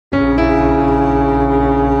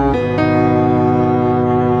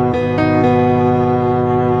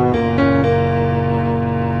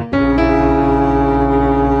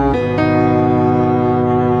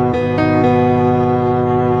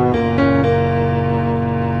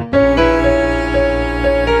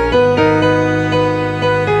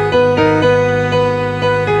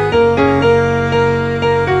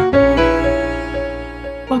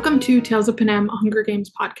to Tales of Panem, a Hunger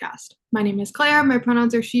Games podcast. My name is Claire, my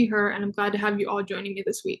pronouns are she, her, and I'm glad to have you all joining me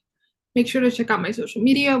this week. Make sure to check out my social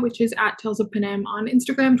media, which is at Tales of Panem on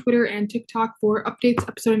Instagram, Twitter, and TikTok for updates,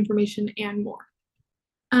 episode information, and more.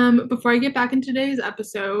 Before I get back into today's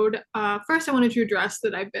episode, first I wanted to address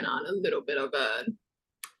that I've been on a little bit of a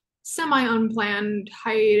semi-unplanned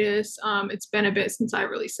hiatus. It's been a bit since I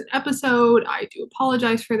released an episode. I do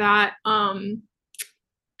apologize for that.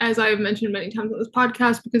 As I've mentioned many times on this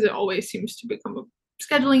podcast, because it always seems to become a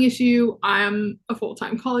scheduling issue, I'm a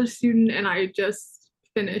full-time college student and I just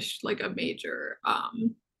finished like a major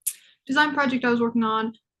design project I was working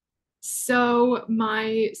on. So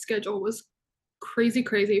my schedule was crazy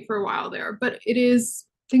for a while there, but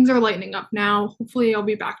things are lightening up now. Hopefully I'll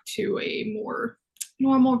be back to a more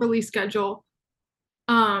normal release schedule.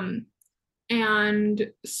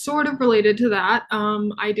 And sort of related to that,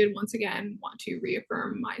 I did once again want to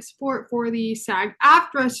reaffirm my support for the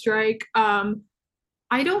SAG-AFTRA strike.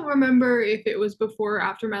 I don't remember if it was before or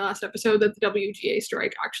after my last episode that the WGA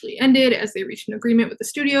strike actually ended, as they reached an agreement with the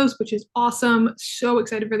studios, which is awesome. So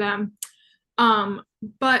excited for them.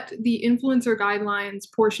 But the influencer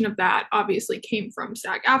guidelines portion of that obviously came from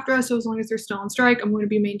SAG-AFTRA. So as long as they're still on strike, I'm going to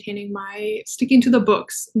be maintaining my sticking to the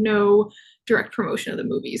books, no direct promotion of the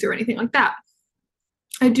movies or anything like that.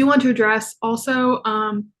 I do want to address also,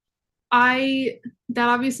 that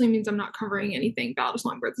obviously means I'm not covering anything Ballad of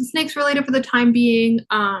Songbirds and Snakes related for the time being.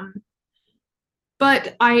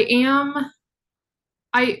 But I am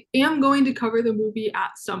going to cover the movie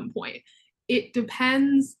at some point. It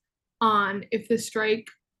depends on if the strike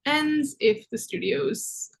ends, if the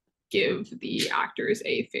studios give the actors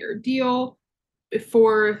a fair deal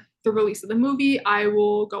before the release of the movie. I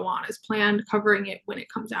will go on as planned, covering it when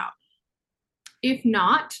it comes out. If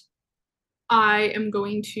not, I am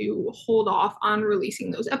going to hold off on releasing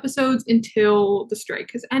those episodes until the strike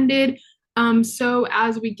has ended. So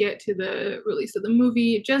as we get to the release of the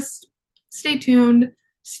movie, just stay tuned,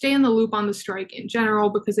 stay in the loop on the strike in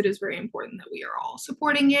general, because it is very important that we are all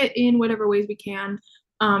supporting it in whatever ways we can.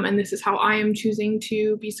 And this is how I am choosing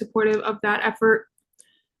to be supportive of that effort.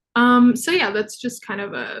 So yeah, that's just kind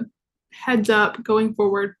of a heads up going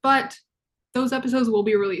forward, but those episodes will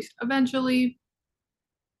be released eventually,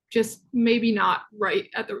 just maybe not right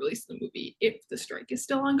at the release of the movie if the strike is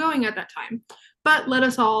still ongoing at that time. But let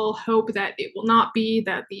us all hope that it will not be,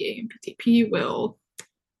 that the AMPTP will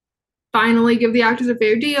finally give the actors a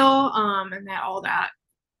fair deal, and that all that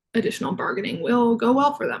additional bargaining will go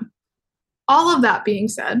well for them. All of that being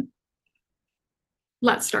said,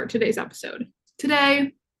 let's start today's episode.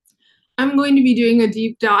 Today, I'm going to be doing a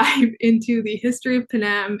deep dive into the history of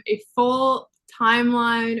Panem, a full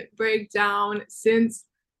timeline breakdown since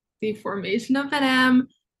the formation of Panem,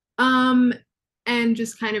 and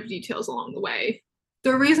just kind of details along the way.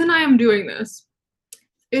 The reason I am doing this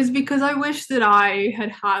is because I wish that I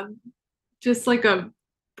had just like a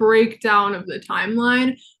breakdown of the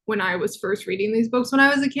timeline when I was first reading these books when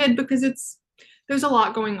I was a kid, because there's a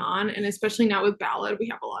lot going on, and especially now with Ballad, we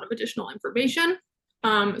have a lot of additional information.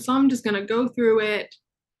 So I'm just gonna go through it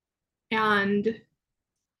and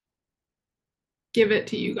give it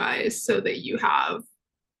to you guys so that you have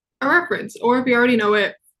a reference, or if you already know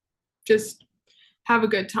it, just have a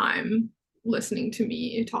good time listening to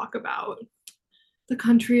me talk about the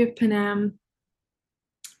country of Panem.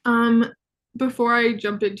 Before I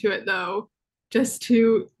jump into it though, just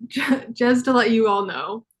to let you all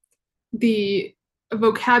know, the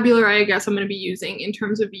vocabulary I guess I'm going to be using in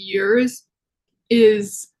terms of years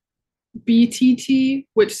is BTT,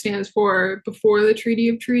 which stands for before the Treaty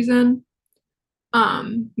of Treason,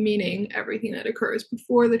 meaning everything that occurs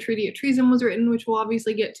before the Treaty of Treason was written, which we'll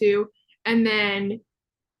obviously get to, and then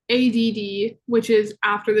ADD, which is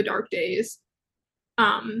after the Dark Days.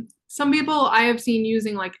 Some people I have seen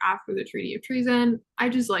using like after the Treaty of Treason. I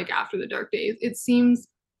just like after the Dark Days. It seems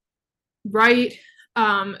right,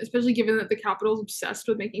 especially given that the Capitol's obsessed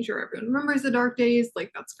with making sure everyone remembers the Dark Days. Like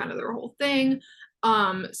that's kind of their whole thing.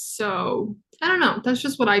 So I don't know. That's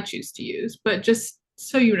just what I choose to use. But just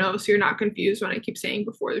so you know, so you're not confused when I keep saying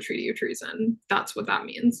before the Treaty of Treason, that's what that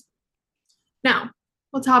means. Now,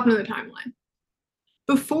 let's hop into the timeline.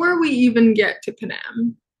 Before we even get to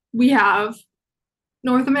Panem, we have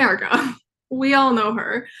North America. We all know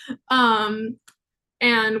her.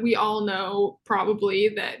 And we all know probably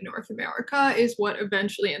that North America is what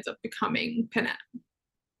eventually ends up becoming Panem.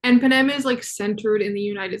 And Panem is like centered in the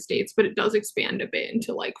United States, but it does expand a bit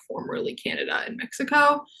into like formerly Canada and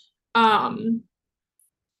Mexico. And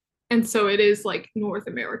so it is like North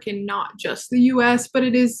American, not just the US, but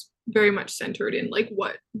it is very much centered in like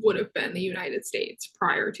what would have been the United States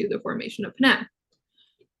prior to the formation of Panem.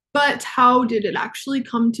 But how did it actually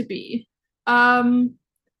come to be? Um,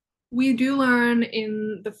 we do learn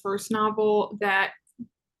in the first novel that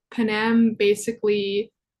Panem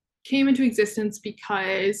basically came into existence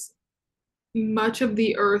because much of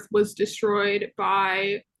the earth was destroyed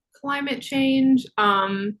by climate change.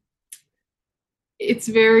 It's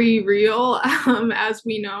very real, as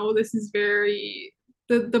we know. This is very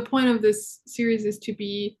the point of this series is to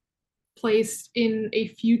be placed in a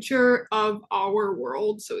future of our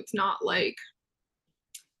world. So it's not like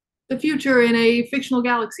the future in a fictional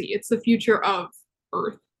galaxy. It's the future of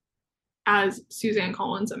Earth as Suzanne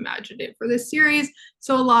Collins imagined it for this series.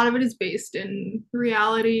 So a lot of it is based in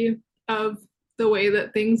reality of the way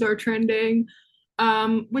that things are trending,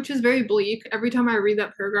 which is very bleak. Every time I read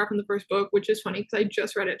that paragraph in the first book, which is funny because I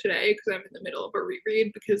just read it today because I'm in the middle of a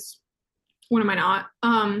reread because when am I not?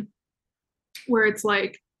 Where it's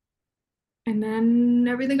like, and then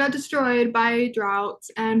everything got destroyed by droughts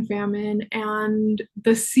and famine and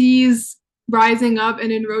the seas rising up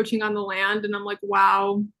and encroaching on the land. And I'm like,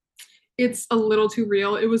 wow, it's a little too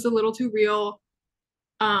real. It was a little too real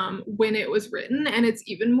when it was written, and it's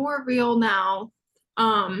even more real now.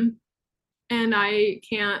 And I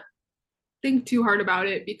can't think too hard about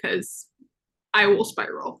it because I will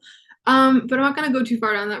spiral. But I'm not going to go too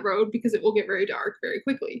far down that road because it will get very dark very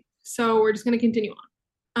quickly. So we're just going to continue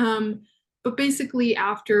on. But basically,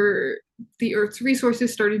 after the Earth's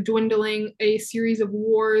resources started dwindling, a series of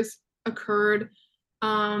wars occurred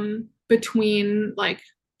between like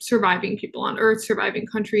surviving people on Earth, surviving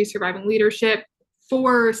countries, surviving leadership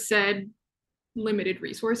for said limited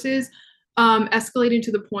resources, escalating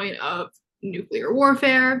to the point of nuclear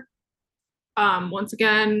warfare. Once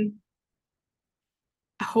again,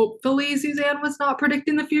 hopefully Suzanne was not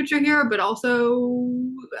predicting the future here, but also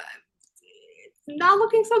not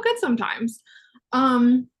looking so good sometimes.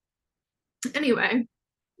 Anyway,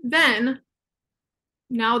 then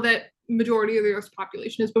now that majority of the Earth's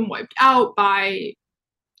population has been wiped out by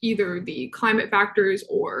either the climate factors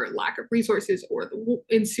or lack of resources or the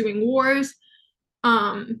ensuing wars,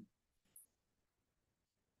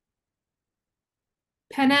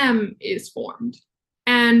 Panem is formed.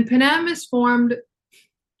 And Panem is formed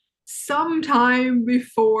sometime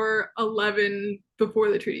before 11, before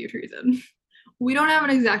the Treaty of Treason. We don't have an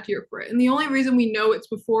exact year for it. And the only reason we know it's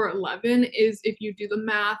before 11 is if you do the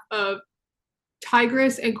math of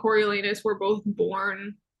Tigris and Coriolanus were both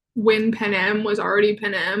born when Panem was already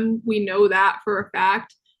Panem. We know that for a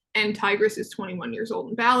fact. And Tigris is 21 years old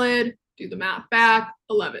and valid. Do the math back,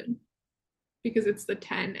 11. Because it's the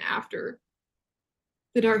 10 after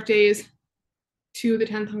the Dark Days to the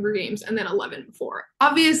 10th Hunger Games and then 11 before.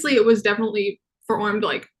 Obviously, it was definitely formed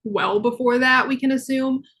like well before that, we can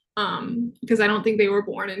assume. Because I don't think they were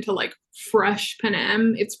born into like fresh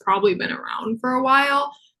Panem. It's probably been around for a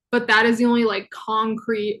while, but that is the only like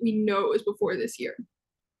concrete we know it was before this year.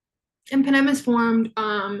 And Panem is formed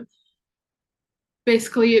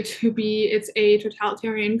basically it's a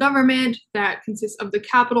totalitarian government that consists of the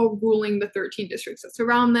capital ruling the 13 districts that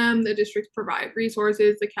surround them. The districts provide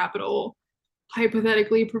resources. The capital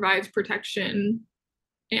hypothetically provides protection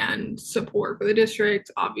and support for the district.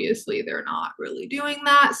 Obviously, they're not really doing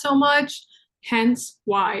that so much, hence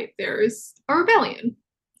why there's a rebellion.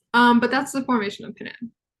 But that's the formation of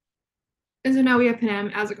Panem. And so now we have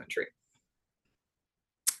Panem as a country.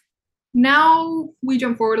 Now we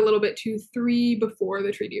jump forward a little bit to 3 before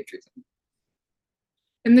the Treaty of Treason.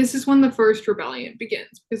 And this is when the first rebellion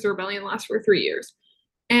begins, because the rebellion lasts for 3 years.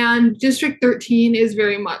 And District 13 is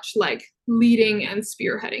very much like leading and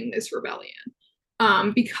spearheading this rebellion.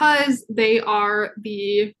 Because they are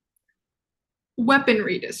the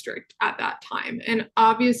weaponry district at that time. And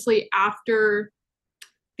obviously, after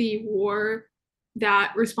the war,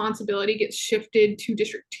 that responsibility gets shifted to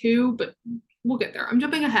District 2, but we'll get there. I'm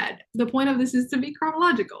jumping ahead. The point of this is to be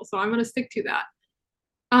chronological, so I'm going to stick to that.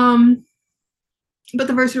 But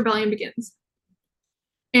the first rebellion begins.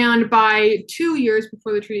 And by 2 years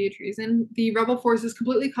before the Treaty of Treason, the rebel forces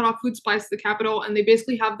completely cut off food supplies to the capital, and they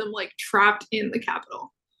basically have them like trapped in the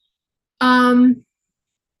capital. And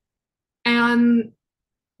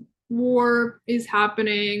war is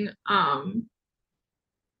happening.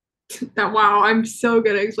 Wow, I'm so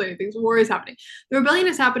good at explaining things. War is happening. The rebellion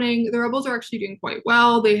is happening. The rebels are actually doing quite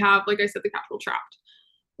well. They have, like I said, the capital trapped.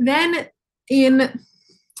 Then in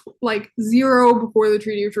like 0 before the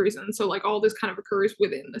Treaty of Treason, so like all this kind of occurs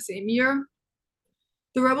within the same year,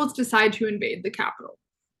 the rebels decide to invade the capital.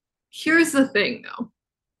 Here's the thing though,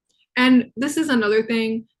 and this is another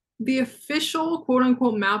thing, the official quote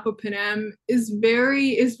unquote map of Panem is a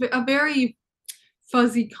very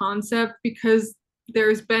fuzzy concept because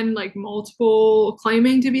there's been like multiple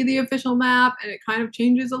claiming to be the official map, and it kind of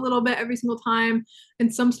changes a little bit every single time.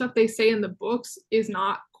 And some stuff they say in the books is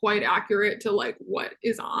not quite accurate to like what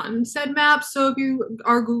is on said map. So if you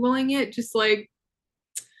are Googling it, just like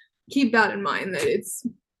keep that in mind that it's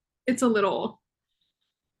a little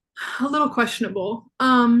questionable.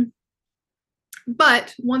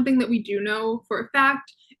 But one thing that we do know for a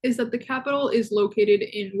fact is that the capital is located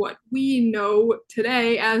in what we know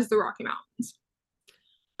today as the Rocky Mountains,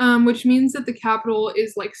 which means that the capital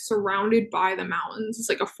is like surrounded by the mountains. It's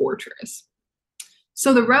like a fortress.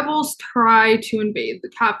 So the rebels try to invade the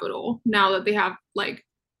capital now that they have like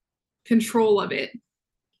control of it,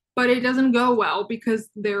 but it doesn't go well because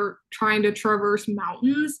they're trying to traverse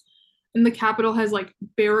mountains, and the capital has like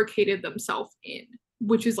barricaded themselves in,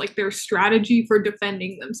 which is like their strategy for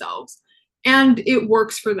defending themselves. And it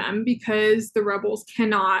works for them because the rebels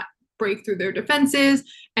cannot break through their defenses,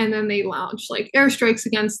 and then they launch like airstrikes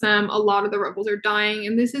against them. A lot of the rebels are dying,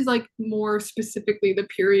 and this is like more specifically the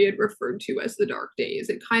period referred to as the Dark Days.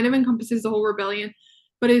 It kind of encompasses the whole rebellion,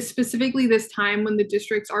 but it's specifically this time when the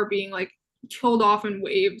districts are being like killed off in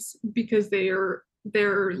waves because their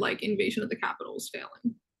like invasion of the capital is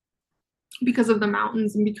failing because of the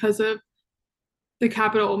mountains and because of the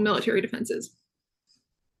capital military defenses.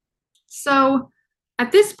 So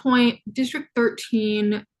at this point, District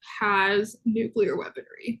 13 has nuclear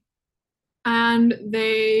weaponry, and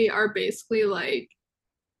they are basically like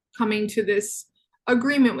coming to this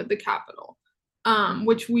agreement with the capital,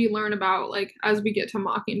 which we learn about like as we get to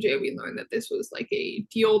Mockingjay. We learn that this was like a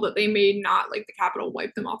deal that they made, not like the capital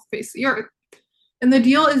wiped them off the face of the earth. And the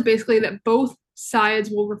deal is basically that both sides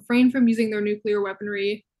will refrain from using their nuclear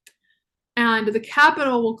weaponry, and the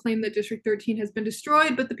capital will claim that District 13 has been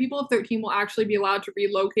destroyed, but the people of 13 will actually be allowed to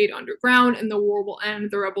relocate underground, and the war will end.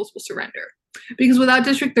 The rebels will surrender. Because without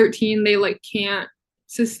District 13, they like can't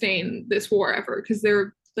sustain this war effort because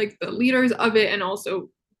they're like the leaders of it, and also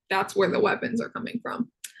that's where the weapons are coming from.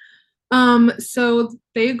 So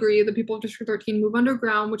they agree. The people of District 13 move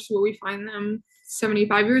underground, which is where we find them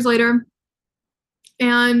 75 years later.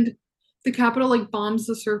 And the capital like bombs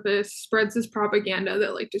the surface, spreads this propaganda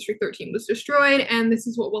that like District 13 was destroyed, and this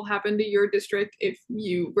is what will happen to your district if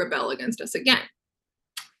you rebel against us again.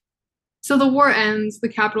 So the war ends, the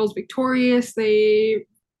capital is victorious, they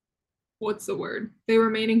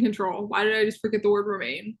remain in control. Why did I just forget the word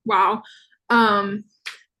remain? Wow. And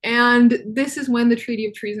this is when the Treaty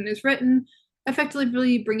of Treason is written,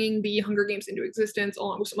 effectively bringing the Hunger Games into existence,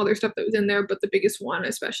 along with some other stuff that was in there. But the biggest one,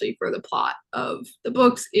 especially for the plot of the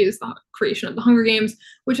books, is the creation of the Hunger Games,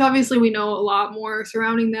 which obviously we know a lot more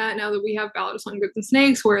surrounding that now that we have Ballad of Songbirds and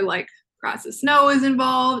Snakes, where like Crassus Snow is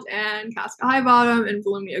involved, and Casca Highbottom, and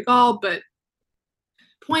Volumnia Gaul. But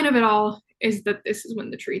point of it all is that this is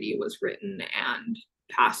when the treaty was written and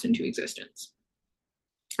passed into existence,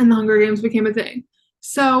 and the Hunger Games became a thing.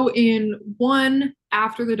 So in one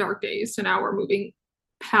after the Dark Days, so now we're moving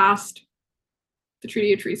past the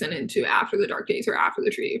Treaty of Treason into after the Dark Days or after the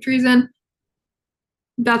Treaty of Treason,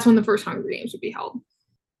 that's when the first Hunger Games would be held.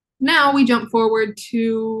 Now we jump forward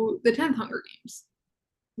to the 10th Hunger Games,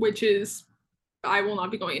 which is, I will not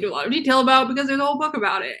be going into a lot of detail about because there's a whole book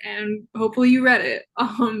about it, and hopefully you read it.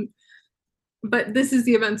 But this is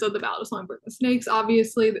the events of the Ballad of Songbirds and Snakes.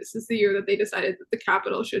 Obviously, this is the year that they decided that the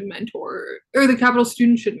capital should mentor, or the capital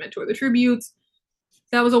students should mentor the tributes.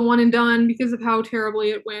 That was a one and done because of how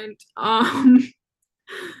terribly it went. And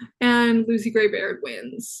Lucy Gray Baird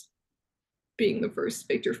wins, being the first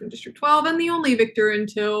victor from District 12 and the only victor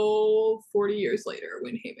until 40 years later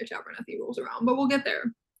when Hamish Abernathy rolls around. But we'll get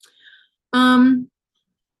there.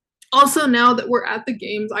 Also, now that we're at the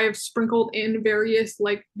games, I have sprinkled in various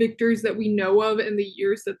like victors that we know of and the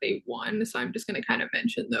years that they won. So I'm just going to kind of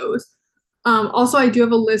mention those. Also, I do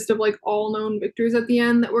have a list of like all known victors at the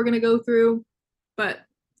end that we're going to go through, but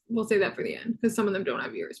we'll say that for the end because some of them don't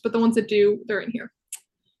have years, but the ones that do, they're in here.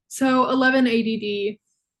 So 11 ADD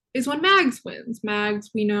is when Mags wins.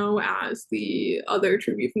 Mags we know as the other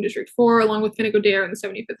tribute from District 4, along with Finnick Odair in the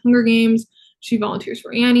 75th Hunger Games. She volunteers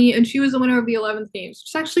for Annie, and she was the winner of the 11th Games,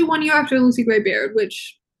 which is actually 1 year after Lucy Gray Baird,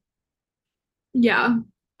 which, yeah,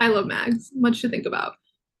 I love Mags. Much to think about.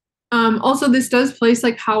 Also, this does place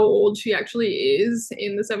like how old she actually is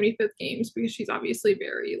in the 75th Games, because she's obviously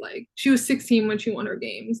very like, she was 16 when she won her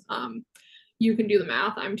games. You can do the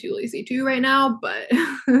math. I'm too lazy to right now, but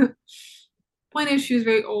point is she was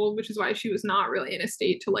very old, which is why she was not really in a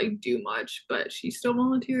state to like do much, but she still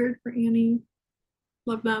volunteered for Annie.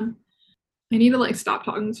 Love them. I need to like stop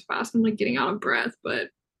talking so fast. I'm like getting out of breath, but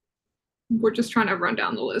we're just trying to run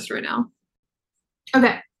down the list right now.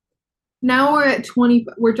 Okay. Now we're at 20.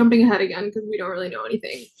 We're jumping ahead again because we don't really know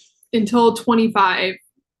anything until 25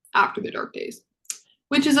 after the Dark Days,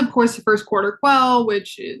 which is of course the first quarter quell,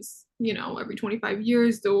 which is, every 25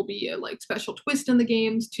 years there will be a like special twist in the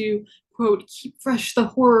games to quote keep fresh the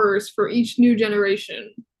horrors for each new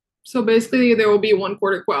generation. So basically there will be one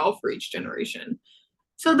quarter quell for each generation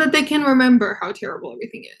so that they can remember how terrible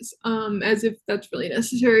everything is. As if that's really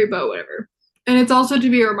necessary, but whatever. And it's also to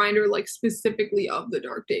be a reminder, like specifically of the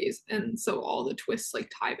Dark Days, and so all the twists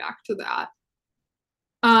like tie back to that.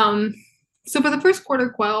 Um, so for the first quarter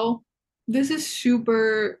quell, this is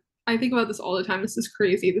super. I think about this all the time. This is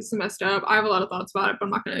crazy. This is messed up. I have a lot of thoughts about it, but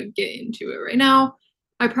I'm not gonna get into it right now.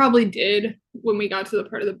 I probably did when we got to the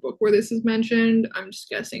part of the book where this is mentioned. I'm just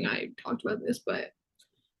guessing I talked about this,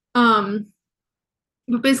 um,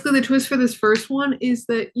 but basically the twist for this first one is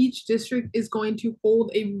that each district is going to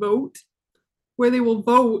hold a vote where they will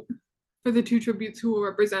vote for the two tributes who will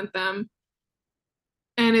represent them.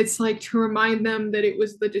 And it's like to remind them that it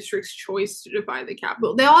was the district's choice to divide the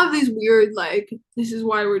capital. They all have these weird, like, this is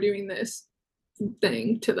why we're doing this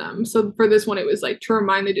thing to them. So for this one, it was like to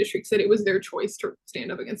remind the districts that it was their choice to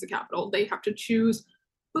stand up against the capital. They have to choose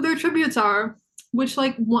who their tributes are, which,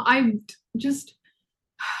 like, I just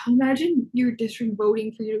imagine your district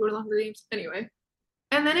voting for you to go to the Hunger Games. Anyway,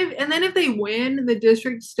 and then if they win, the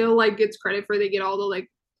district still like gets credit for they get all the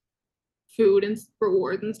like food and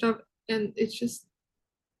rewards and stuff. And it's just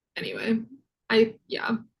anyway.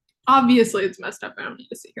 Yeah. Obviously it's messed up. I don't need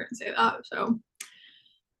to sit here and say that. So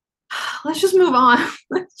let's just move on.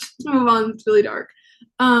 Let's just move on. It's really dark.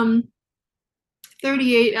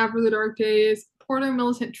 38 after the Dark Days, Porter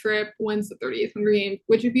Militant Tripp wins the 38th Hunger Games,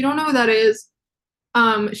 which if you don't know who that is,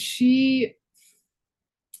 she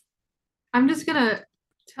I'm just gonna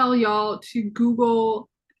tell y'all to Google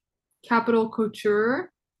Capital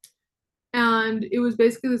Couture. And it was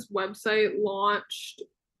basically this website launched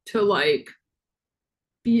to like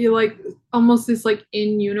be like almost this like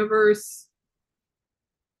in-universe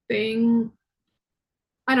thing.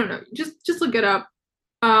 I don't know. Just look it up.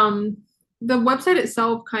 The website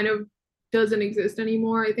itself kind of doesn't exist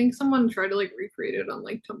anymore. I think someone tried to like recreate it on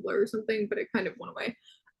like Tumblr or something, but it kind of went away.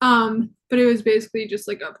 But it was basically just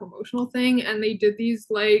like a promotional thing, and they did these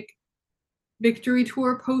like victory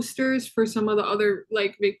tour posters for some of the other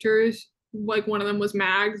like victors. Like one of them was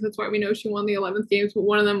Mags, that's why we know she won the 11th games, but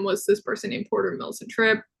one of them was this person named Porter Millicent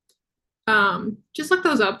Tripp. Just look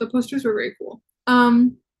those up. The posters were very cool.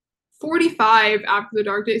 45 after the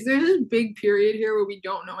Dark Days. There's this big period here where we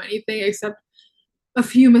don't know anything except a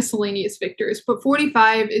few miscellaneous victors. But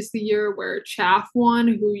 45 is the year where Chaff won,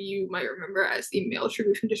 who you might remember as the male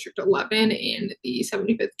tribute from District 11 in the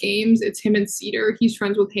 75th games. It's him and Cedar. He's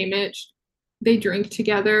friends with Haymitch. They drink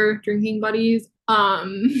together, drinking buddies.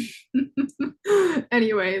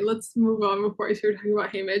 Anyway, let's move on before I start talking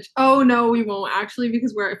about Haymitch. Oh no, we won't actually,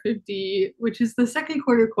 because we're at 50, which is the second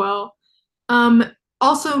quarter quell.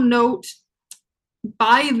 Also note,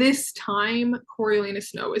 by this time, Coriolanus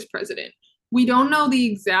Snow is president. We don't know the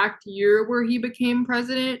exact year where he became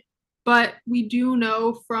president, but we do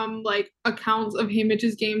know from like accounts of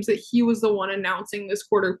Haymitch's games that he was the one announcing this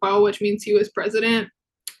quarter quell, which means he was president.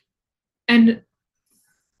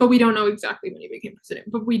 But we don't know exactly when he became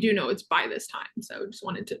president, but we do know it's by this time. So just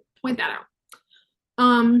wanted to point that out.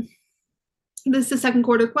 This is the second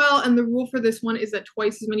quarter quell, and the rule for this one is that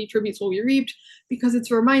twice as many tributes will be reaped because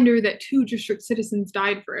it's a reminder that 2 district citizens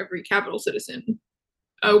died for every capital citizen.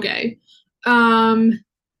 Okay.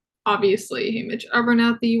 Obviously, Haymitch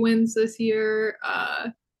Abernathy wins this year.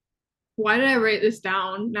 Why did I write this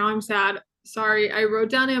down? Now I'm sad. Sorry, I wrote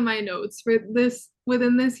down in my notes for this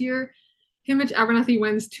within this year. Haymitch Abernathy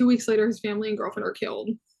wins. 2 weeks later, his family and girlfriend are killed.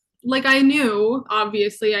 Like, I knew,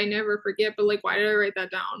 obviously, I never forget, but like, why did I write that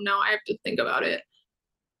down? Now I have to think about it.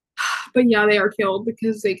 But yeah, they are killed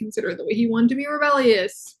because they consider the way he won to be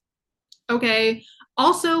rebellious. Okay.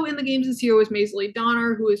 Also in the games this year was Maisie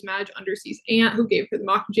Donner, who is Madge Undersea's aunt, who gave her the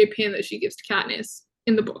Mockingjay pin that she gives to Katniss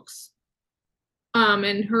in the books.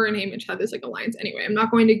 And her and Haymitch had this like alliance. Anyway, I'm not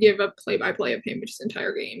going to give a play-by-play of Haymitch's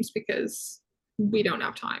entire games because we don't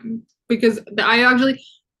have time. Because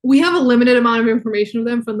we have a limited amount of information of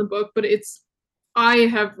them from the book, but I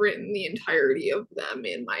have written the entirety of them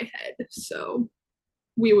in my head, so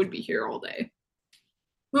we would be here all day.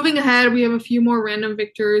 Moving ahead, we have a few more random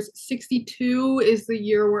victors. 62 is the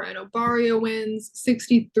year where Enobaria wins.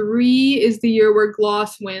 63 is the year where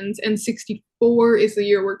Gloss wins. And 64 is the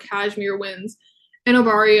year where Kashmir wins.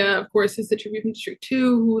 Enobaria, of course, is the tribute from District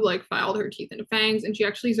 2 who like filed her teeth into fangs, and she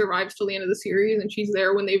actually survives till the end of the series, and she's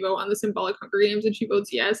there when they vote on the symbolic Hunger Games, and she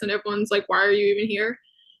votes yes, and everyone's like, why are you even here?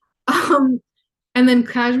 And then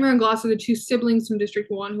Kashmir and Gloss are the two siblings from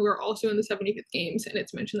District 1 who are also in the 75th games, and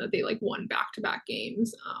it's mentioned that they like won back-to-back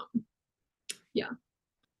games. Yeah.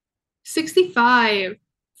 65,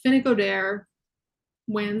 Finnick Odair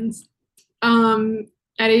wins.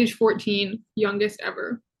 At age 14, youngest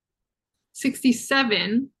ever.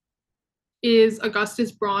 67 is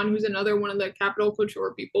Augustus Braun, who's another one of the Capital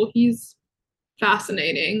Couture people. He's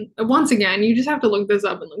fascinating. Once again, you just have to look this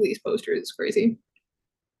up and look at these posters. It's crazy.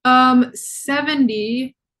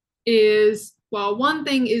 70 is, well, one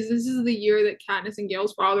thing is this is the year that Katniss and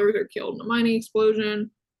Gale's fathers are killed in a mining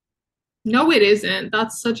explosion. No, it isn't.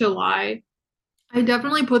 That's such a lie. I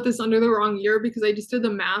definitely put this under the wrong year because I just did the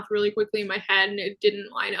math really quickly in my head and it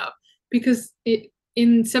didn't line up. Because it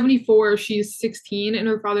in 74, she's 16 and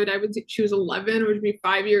her father died when she was 11, which would be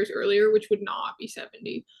 5 years earlier, which would not be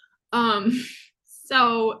 70. Um,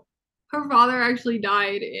 so her father actually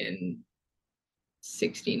died in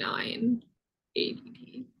 69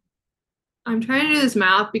 ADD. I'm trying to do this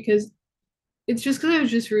math because it's just because I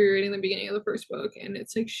was just rereading the beginning of the first book and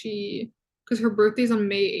it's like because her birthday's on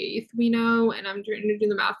May 8th, we know, and I'm trying to do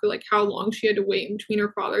the math for like how long she had to wait in between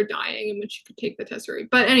her father dying and when she could take the tesseract.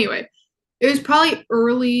 But anyway, it was probably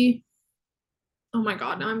early. Oh my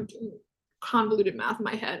god, now I'm doing convoluted math in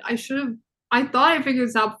my head. I thought I figured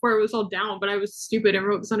this out before it was all down, but I was stupid and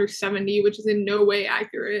wrote this under 70, which is in no way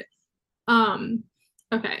accurate.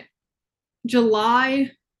 Okay.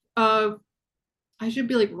 July of I should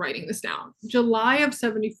be like writing this down. July of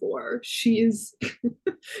 74. She's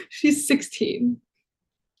 16.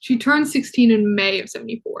 She turned 16 in May of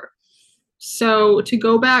 74. So to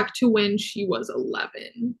go back to when she was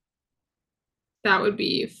 11, that would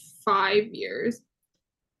be 5 years,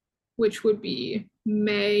 which would be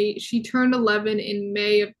May. She turned 11 in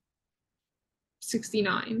May of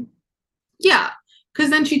 69. Yeah, because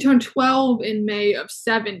then she turned 12 in May of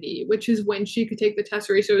 70, which is when she could take the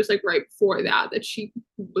tesseract. So it was like right before that she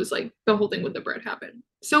was like the whole thing with the bread happened.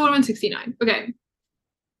 So it would have been 69. Okay.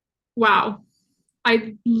 Wow.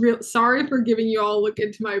 Sorry for giving you all a look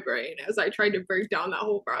into my brain as I tried to break down that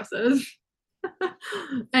whole process.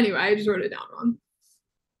 Anyway, I just wrote it down wrong.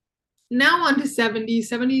 Now on to 70.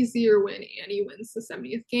 70 is the year when Annie wins the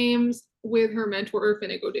 70th games with her mentor,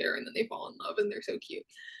 Finnick Odair, and then they fall in love and they're so cute.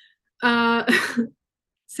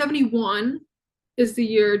 71 is the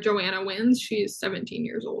year Joanna wins. She's 17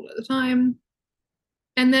 years old at the time.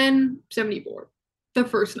 And then 74, the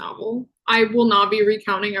first novel. I will not be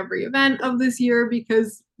recounting every event of this year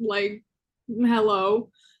because, like, hello.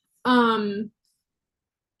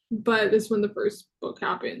 But this is when the first book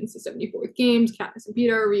happens, the 74th games, Katniss and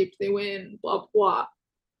Peeta are reaped, they win, blah, blah, blah.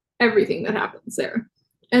 Everything that happens there.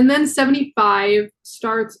 And then 75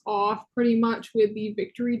 starts off pretty much with the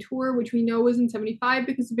Victory Tour, which we know is in 75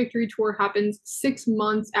 because the Victory Tour happens 6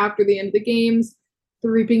 months after the end of the games. The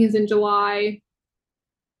reaping is in July.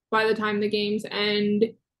 By the time the games end,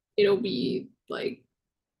 it'll be like,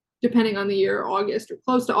 depending on the year, August or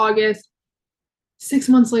close to August. 6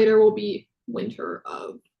 months later will be winter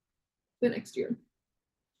of the next year.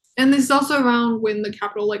 And this is also around when the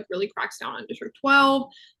Capitol like really cracks down on District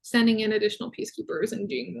 12, sending in additional peacekeepers and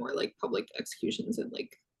doing more like public executions, and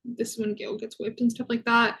like this is when Gale gets whipped and stuff like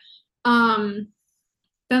that. Then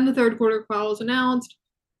the third quarter quell is announced.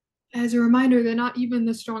 As a reminder that not even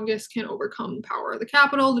the strongest can overcome the power of the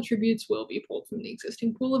Capitol. The tributes will be pulled from the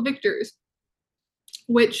existing pool of victors,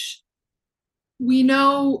 which we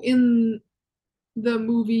know in the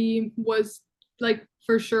movie was like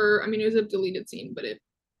for sure. I mean, it was a deleted scene, but it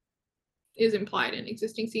is implied in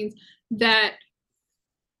existing scenes that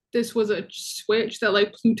this was a switch that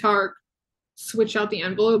like Plutarch switched out the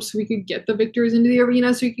envelope so we could get the victors into the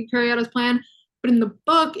arena so he could carry out his plan. But in the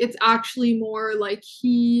book, it's actually more like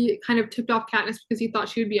he kind of tipped off Katniss because he thought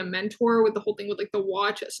she would be a mentor with the whole thing with like the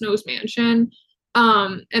watch at Snow's mansion.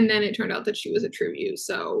 And then it turned out that she was a tribute.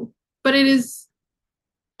 So, but it is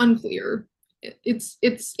unclear. It's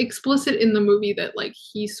explicit in the movie that like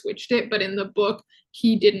he switched it, but in the book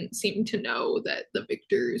he didn't seem to know that the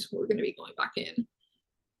victors were going to be going back in,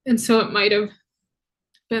 and so it might have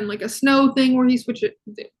been like a Snow thing where he switched it.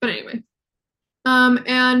 But anyway,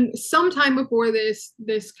 and sometime before this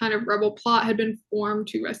kind of rebel plot had been formed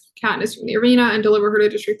to rescue Katniss from the arena and deliver her to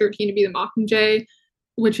District 13 to be the Mockingjay,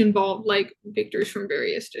 which involved like victors from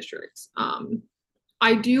various districts.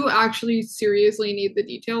 I do actually seriously need the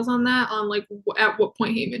details on that, on like at what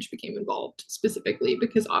point Haymitch became involved specifically,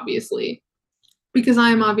 because I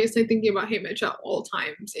am obviously thinking about Haymitch at all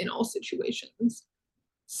times in all situations.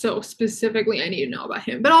 So specifically, I need to know about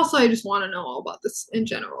him, but also I just want to know all about this in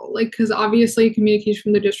general, like because obviously communication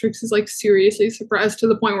from the districts is like seriously suppressed to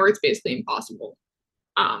the point where it's basically impossible.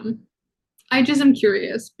 I just am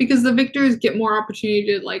curious because the victors get more opportunity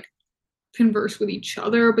to like converse with each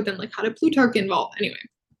other, but then like how did Plutarch get involved? Anyway,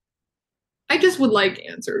 I just would like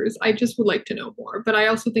answers. I just would like to know more. But I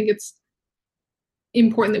also think it's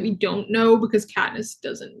important that we don't know because Katniss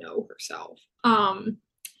doesn't know herself.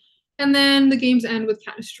 And then the games end with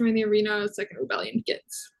Katniss destroying the arena. Second rebellion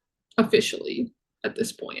gets officially at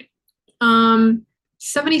this point.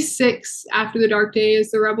 76 after the Dark Days,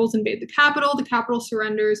 the rebels invade the capital. The capital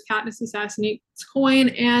surrenders. Katniss assassinates Coin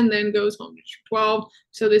and then goes home to District 12.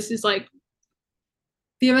 So this is like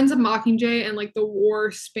the events of Mockingjay and like the war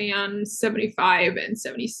span 75 and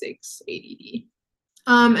 76 ADD.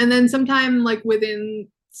 And then sometime like within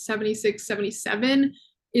 76, 77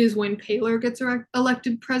 is when Paler gets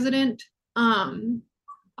elected president.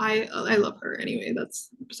 I love her anyway. That's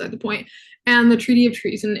beside the point. And the Treaty of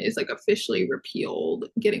Treason is like officially repealed,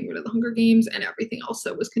 getting rid of the Hunger Games and everything else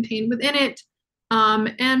that was contained within it.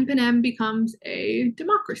 And Panem becomes a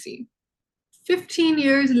democracy. 15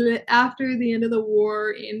 years after the end of the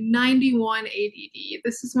war in 91 ADD.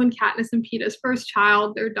 This is when Katniss and Peeta's first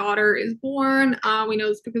child, their daughter, is born. We know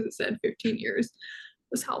this because it said 15 years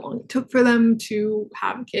was how long it took for them to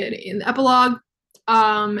have a kid in the epilogue.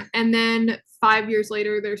 And then 5 years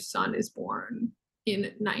later, their son is born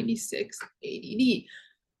in 96 ADD.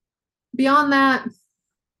 Beyond that,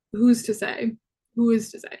 who's to say? Who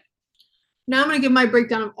is to say? Now I'm going to give my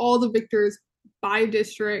breakdown of all the victors by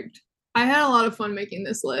district. I had a lot of fun making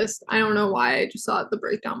this list. I don't know why. I just thought the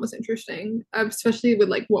breakdown was interesting, especially with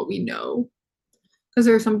like what we know. Because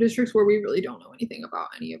there are some districts where we really don't know anything about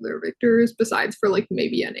any of their victors besides for like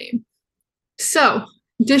maybe a name. So,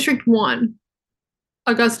 District 1,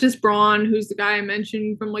 Augustus Braun, who's the guy I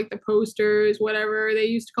mentioned from like the posters, whatever. They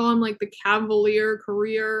used to call him like the Cavalier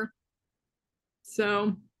Career.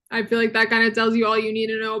 So, I feel like that kind of tells you all you need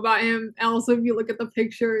to know about him. Also, if you look at the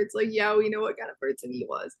picture, it's like, yeah, we know what kind of person he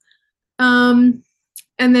was. And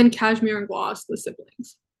then Cashmere and Gloss, the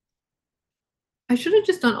siblings. I should have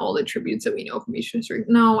just done all the tributes that we know from each district.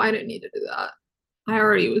 No, I didn't need to do that. I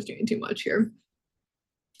already was doing too much here.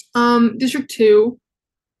 District 2,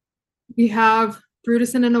 we have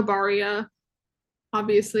Brutuson and Obaria.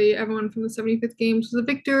 Obviously, everyone from the 75th Games was a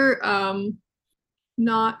victor.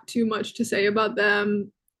 Not too much to say about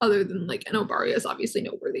them other than like, and Obaria is obviously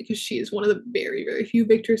noteworthy because she is one of the very, very few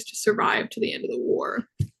victors to survive to the end of the war.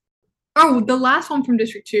 Oh, the last one from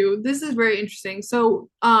District 2. This is very interesting. So,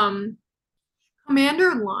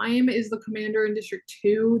 Commander Lime is the commander in District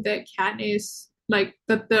 2 that Katniss, like,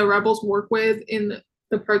 that the rebels work with in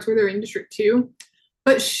the parts where they're in District 2.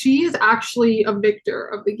 But she is actually a victor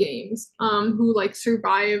of the games, who, like,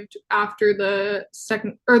 survived after the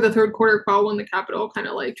second or the third quarter quell when the Capitol kind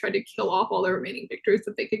of, like, tried to kill off all the remaining victors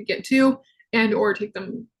that they could get to and or take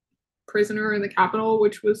them prisoner in the Capitol,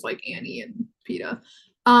 which was, like, Annie and Peeta.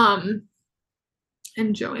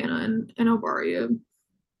 And Joanna and Obaria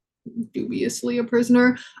dubiously a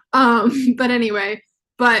prisoner. But anyway,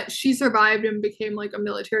 but she survived and became like a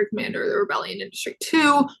military commander of the rebellion in District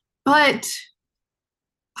 2. But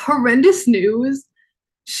horrendous news,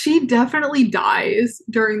 she definitely dies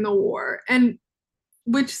during the war, and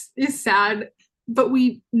which is sad, but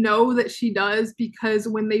we know that she does because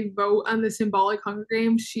when they vote on the symbolic Hunger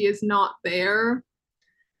Games, she is not there.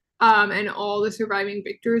 And all the surviving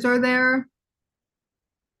victors are there.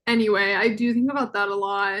 Anyway, I do think about that a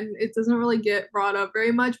lot, and it doesn't really get brought up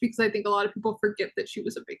very much because I think a lot of people forget that she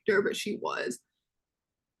was a victor, but she was.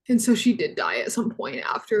 And so she did die at some point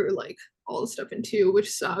after like all the stuff in 2,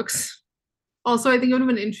 which sucks. Also, I think it would have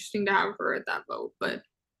been interesting to have her at that vote, but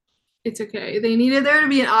it's okay. They needed there to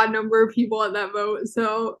be an odd number of people at that vote,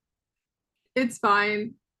 so it's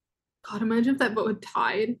fine. God, imagine if that vote had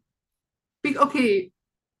tied. Okay,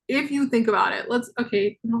 if you think about it,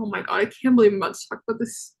 okay, oh my god, I can't believe I'm about to talk about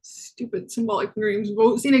this stupid symbolic dreams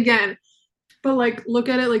vote scene again. But like, look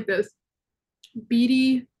at it like this.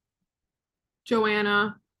 Beetee,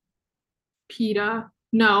 Joanna, Peeta.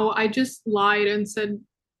 No, I just lied and said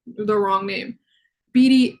the wrong name.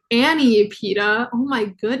 Beetee, Annie, Peeta. Oh my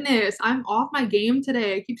goodness, I'm off my game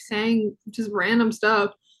today. I keep saying just random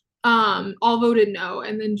stuff. All voted no.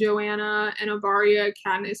 And then Joanna and Obaria,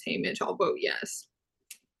 Katniss, Haymitch all vote yes.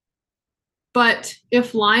 But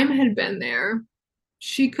if Lime had been there,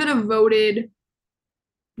 she could have voted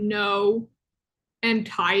no and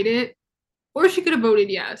tied it, or she could have voted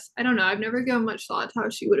yes. I don't know. I've never given much thought to how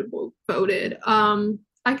she would have voted.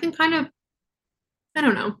 I can kind of, I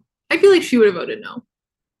don't know. I feel like she would have voted no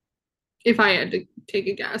if I had to take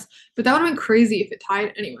a guess. But that would have been crazy if it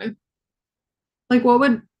tied anyway. Like, what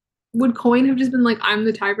would would Coin have just been like, I'm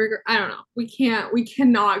the tiebreaker? I don't know. We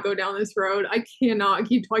cannot go down this road. I cannot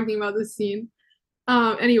keep talking about this scene.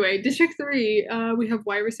 Anyway, District 3, we have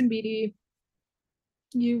Wyrus and Beatty.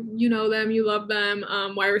 You know them, you love them.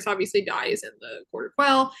 Wyrus obviously dies in the Court of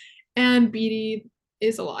Quell, and Beatty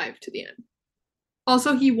is alive to the end.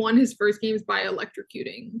 Also, he won his first games by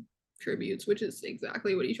electrocuting tributes, which is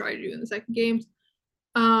exactly what he tried to do in the second games.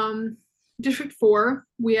 Um, District 4,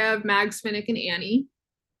 we have Mags, Finnick, and Annie.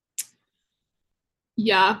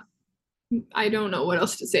 Yeah, I don't know what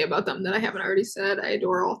else to say about them that I haven't already said. I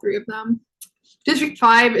adore all three of them. District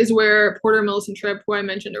 5 is where Porter, Millicent, Tripp, who I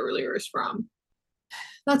mentioned earlier, is from.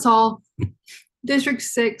 That's all. District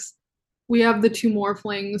 6, we have the two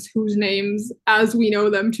morphlings whose names, as we know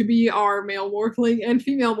them to be, are male morphling and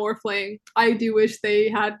female morphling. I do wish they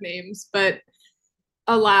had names, but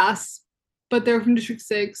alas. But they're from District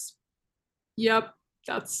 6. Yep,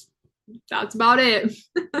 that's about it.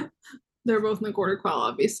 They're both in the Quarter Quell,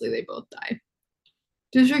 obviously, they both die.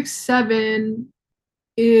 District 7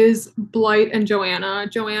 is Blight and Joanna.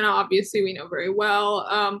 Joanna, obviously, we know very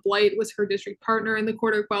well. Blight was her district partner in the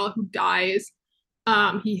Quarter Quell who dies.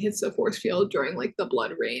 He hits a force field during like the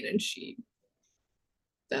blood rain, and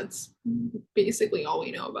that's basically all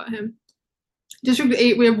we know about him. District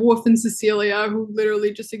 8, we have Wolf and Cecilia, who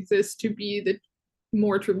literally just exist to be the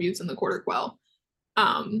more tributes in the Quarter Quell.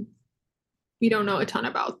 We don't know a ton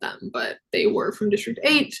about them, but they were from District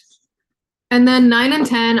 8. And then 9 and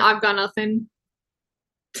 10, I've got nothing.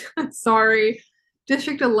 Sorry.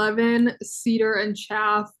 District 11, Cedar and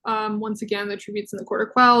Chaff. Once again, the tributes in the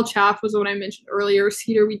Quarter Quell. Chaff was what I mentioned earlier.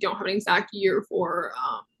 Cedar, we don't have an exact year for,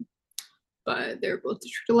 but they're both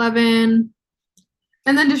District 11.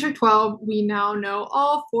 And then District 12, we now know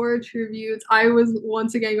all 4 tributes. I was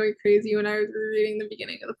once again going crazy when I was rereading the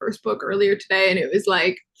beginning of the first book earlier today, and it was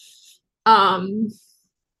like,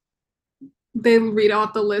 they read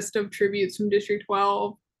off the list of tributes from District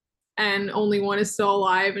 12, and only one is still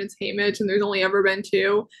alive, and it's Haymitch, and there's only ever been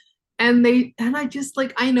 2. And I just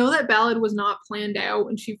like, I know that Ballad was not planned out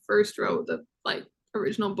when she first wrote the like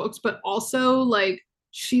original books, but also like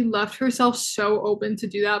she left herself so open to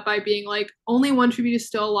do that by being like, only one tribute is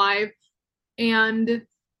still alive, and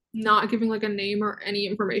not giving like a name or any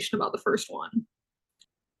information about the first one.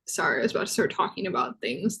 Sorry, I was about to start talking about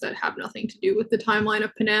things that have nothing to do with the timeline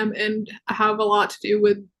of Panem and have a lot to do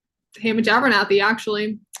with Haymitch Abernathy,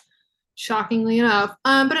 actually, shockingly enough.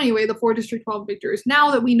 But anyway, the 4 District 12 victors,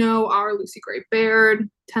 now that we know, are Lucy Gray Baird,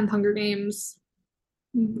 10th Hunger Games.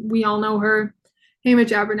 We all know her. Haymitch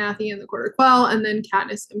Abernathy in the Quarter Quell, and then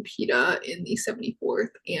Katniss and Peeta in the 74th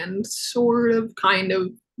and sort of kind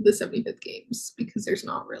of the 75th games, because there's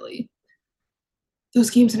not really, those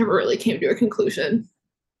games never really came to a conclusion.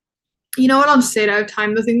 You know what, I'll just say it out of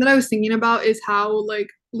time. The thing that I was thinking about is how like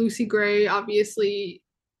Lucy Gray, obviously,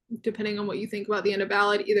 depending on what you think about the end of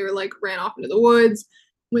Ballad, either like ran off into the woods,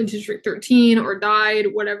 went to District 13, or died,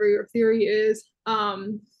 whatever your theory is.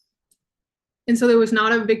 And so there was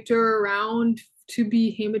not a victor around to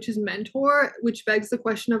be Haymitch's mentor, which begs the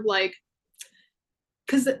question of like,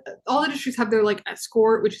 because all the districts have their like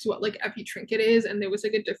escort, which is what like Effie Trinket is, and there was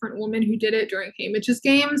like a different woman who did it during Haymitch's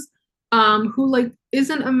games, who like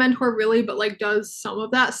isn't a mentor really, but like does some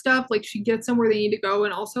of that stuff. Like she gets them where they need to go,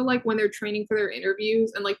 and also like when they're training for their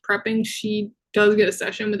interviews and like prepping, she does get a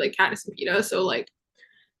session with like Katniss and Peeta, so like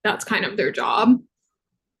that's kind of their job.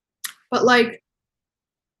 But like,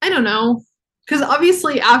 I don't know, because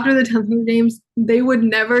obviously after the 10th Hunger Games, they would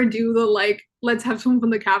never do the like, let's have someone from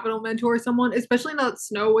the Capitol mentor someone, especially now that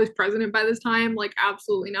Snow was president by this time. Like,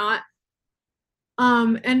 absolutely not.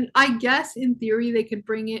 And I guess in theory they could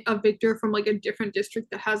bring in a victor from like a different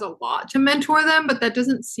district that has a lot to mentor them, but that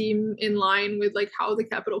doesn't seem in line with like how the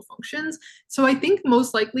Capitol functions. So I think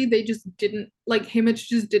most likely they just didn't, like Haymitch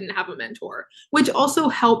just didn't have a mentor, which also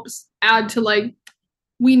helps add to like,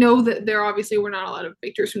 we know that there obviously were not a lot of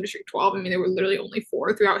victors from District 12. I mean, there were literally only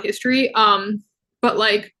 4 throughout history. But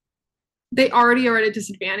like they already are at a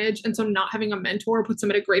disadvantage, and so not having a mentor puts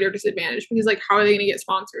them at a greater disadvantage, because like how are they going to get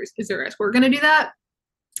sponsors? Is their escort going to do that?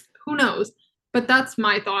 Who knows? But that's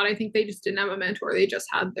my thought. I think they just didn't have a mentor. They just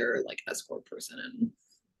had their like escort person, and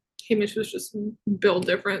Haymitch was just built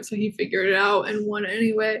different, so he figured it out and won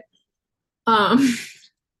anyway. But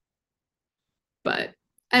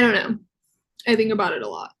I don't know. I think about it a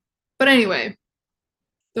lot. But anyway,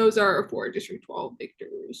 those are our 4 District 12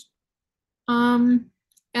 victors.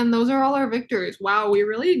 And those are all our victors. Wow, we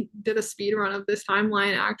really did a speed run of this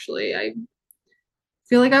timeline, actually. I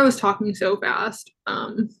feel like I was talking so fast.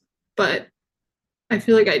 But I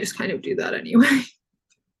feel like I just kind of do that anyway.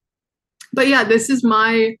 But yeah, this is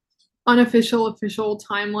my unofficial official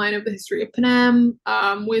timeline of the history of Panem,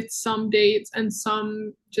 with some dates and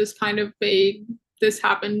some just kind of vague this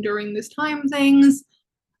happened during this time things,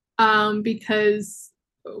 because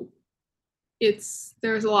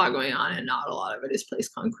there's a lot going on and not a lot of it is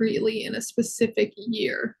placed concretely in a specific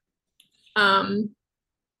year. But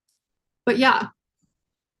yeah,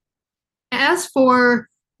 as for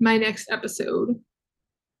my next episode,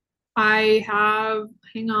 I have,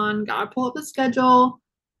 hang on, gotta pull up the schedule.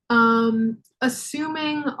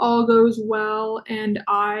 Assuming all goes well and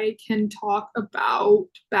I can talk about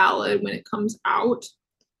Ballad when it comes out.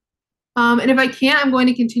 And if I can't, I'm going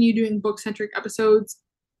to continue doing book-centric episodes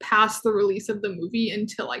past the release of the movie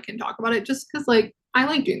until I can talk about it, just because like I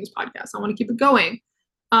like doing this podcast. I want to keep it going.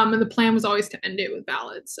 And the plan was always to end it with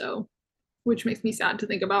Ballad, so which makes me sad to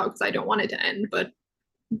think about because I don't want it to end, but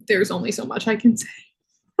there's only so much I can say.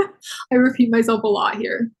 I repeat myself a lot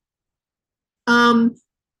here.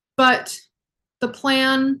 But the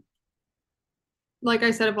plan, like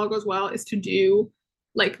I said, if all goes well, is to do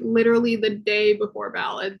like literally the day before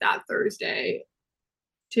Ballad, that Thursday,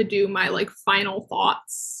 to do my like final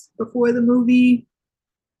thoughts before the movie,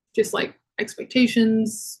 just like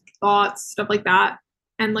expectations, thoughts, stuff like that,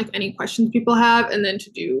 and like any questions people have, and then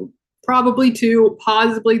to do probably 2,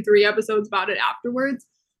 possibly 3 episodes about it afterwards.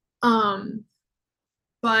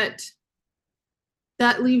 But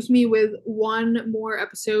that leaves me with 1 more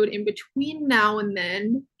episode in between now and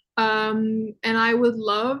then. And I would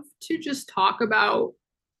love to just talk about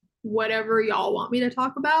whatever y'all want me to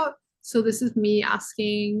talk about. So this is me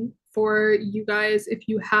asking for you guys if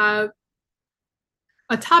you have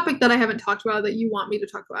a topic that I haven't talked about that you want me to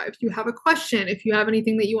talk about. If you have a question, if you have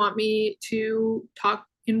anything that you want me to talk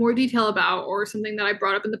in more detail about, or something that I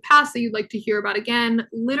brought up in the past that you'd like to hear about again,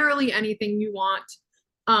 literally anything you want.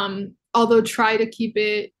 Although try to keep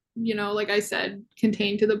it, like I said,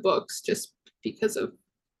 contained to the books, just because of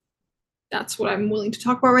that's what I'm willing to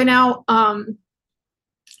talk about right now.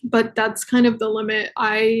 But that's kind of the limit.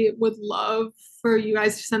 I would love for you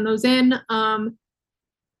guys to send those in.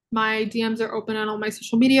 My DMs are open on all my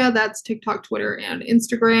social media. That's TikTok, Twitter, and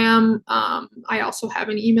Instagram. I also have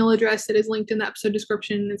an email address that is linked in the episode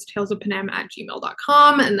description. It's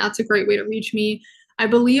talesofpanem@gmail.com, and that's a great way to reach me. I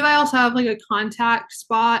believe I also have like a contact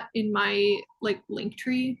spot in my like link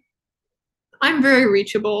tree. I'm very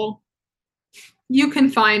reachable. You can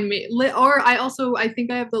find me. Or I think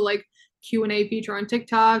I have the like Q&A feature on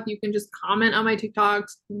TikTok. You can just comment on my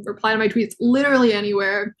TikToks, reply to my tweets, literally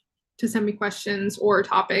anywhere to send me questions or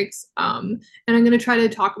topics. And I'm going to try to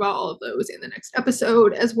talk about all of those in the next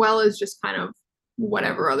episode, as well as just kind of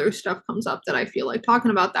whatever other stuff comes up that I feel like talking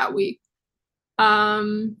about that week.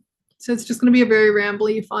 So it's just going to be a very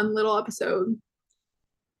rambly, fun little episode.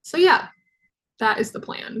 So yeah, that is the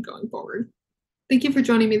plan going forward. Thank you for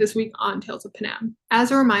joining me this week on Tales of Panem. As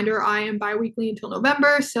a reminder, I am bi-weekly until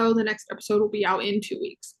November, so the next episode will be out in 2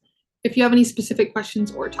 weeks. If you have any specific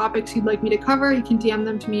questions or topics you'd like me to cover, you can DM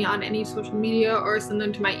them to me on any social media or send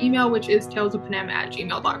them to my email, which is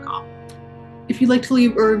talesofpanem@gmail.com. If you'd like to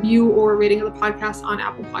leave a review or a rating of the podcast on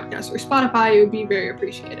Apple Podcasts or Spotify, it would be very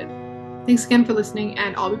appreciated. Thanks again for listening,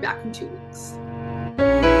 and I'll be back in 2 weeks.